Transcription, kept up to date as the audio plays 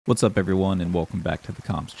What's up everyone and welcome back to the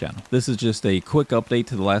comms channel. This is just a quick update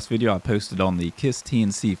to the last video I posted on the KISS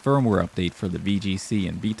TNC firmware update for the VGC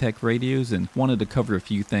and BTECH radios, and wanted to cover a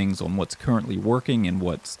few things on what's currently working and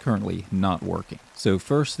what's currently not working. So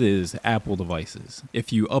first is Apple devices.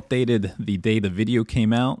 If you updated the day the video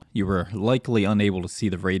came out, you were likely unable to see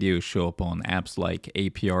the radios show up on apps like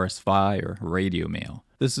APRS-Fi or Radio Mail.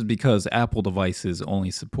 This is because Apple devices only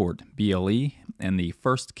support BLE, and the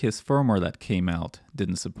first KISS firmware that came out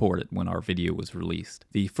didn't support it when our video was released.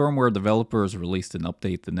 The firmware developers released an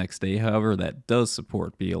update the next day, however, that does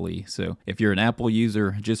support BLE, so if you're an Apple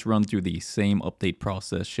user, just run through the same update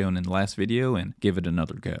process shown in the last video and give it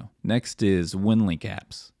another go. Next is Windlink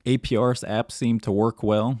apps. APRS apps seem to work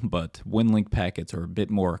well, but Windlink packets are a bit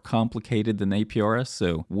more complicated than APRS,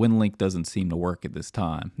 so Windlink doesn't seem to work at this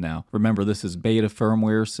time. Now, remember this is beta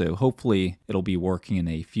firmware, so hopefully it'll be working in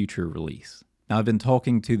a future release. Now, I've been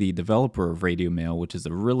talking to the developer of Radio Mail, which is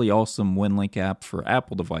a really awesome Windlink app for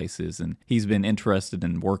Apple devices, and he's been interested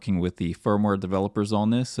in working with the firmware developers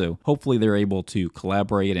on this, so hopefully they're able to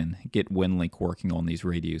collaborate and get Windlink working on these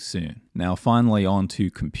radios soon. Now finally on to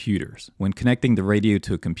computers. When connecting the radio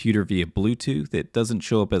to a computer via Bluetooth, it doesn't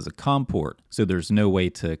show up as a COM port, so there's no way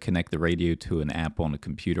to connect the radio to an app on a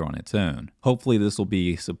computer on its own. Hopefully this will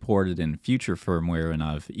be supported in future firmware, and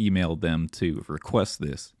I've emailed them to request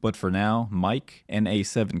this. But for now, Mike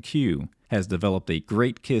NA7Q has developed a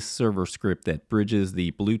great KISS server script that bridges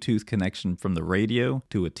the Bluetooth connection from the radio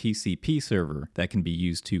to a TCP server that can be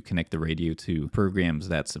used to connect the radio to programs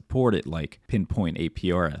that support it, like Pinpoint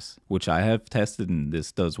APRS, which I have tested and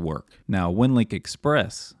this does work. Now, Windlink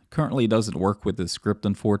Express currently doesn't work with this script,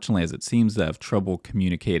 unfortunately, as it seems to have trouble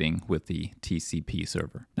communicating with the TCP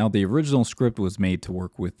server. Now, the original script was made to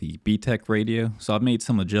work with the BTECH radio, so I've made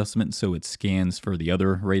some adjustments so it scans for the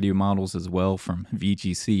other radio models as well from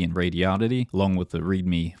VGC and Radiodity, along with the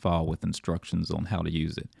README file with instructions on how to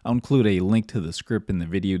use it. I'll include a link to the script in the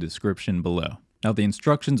video description below. Now, the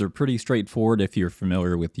instructions are pretty straightforward if you're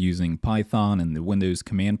familiar with using Python and the Windows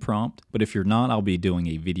command prompt, but if you're not, I'll be doing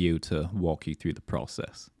a video to walk you through the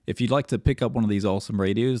process. If you'd like to pick up one of these awesome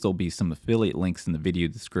radios, there'll be some affiliate links in the video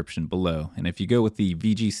description below. And if you go with the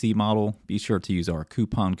VGC model, be sure to use our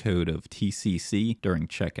coupon code of TCC during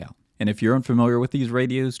checkout. And if you're unfamiliar with these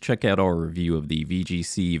radios, check out our review of the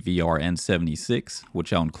VGC VR-N76,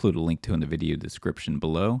 which I'll include a link to in the video description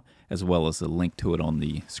below, as well as a link to it on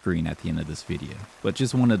the screen at the end of this video. But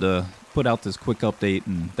just wanted to put out this quick update,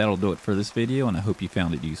 and that'll do it for this video, and I hope you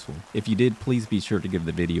found it useful. If you did, please be sure to give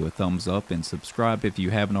the video a thumbs up and subscribe if you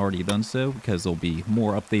haven't already done so, because there'll be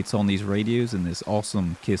more updates on these radios and this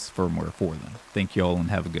awesome KISS firmware for them. Thank you all and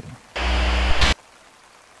have a good one.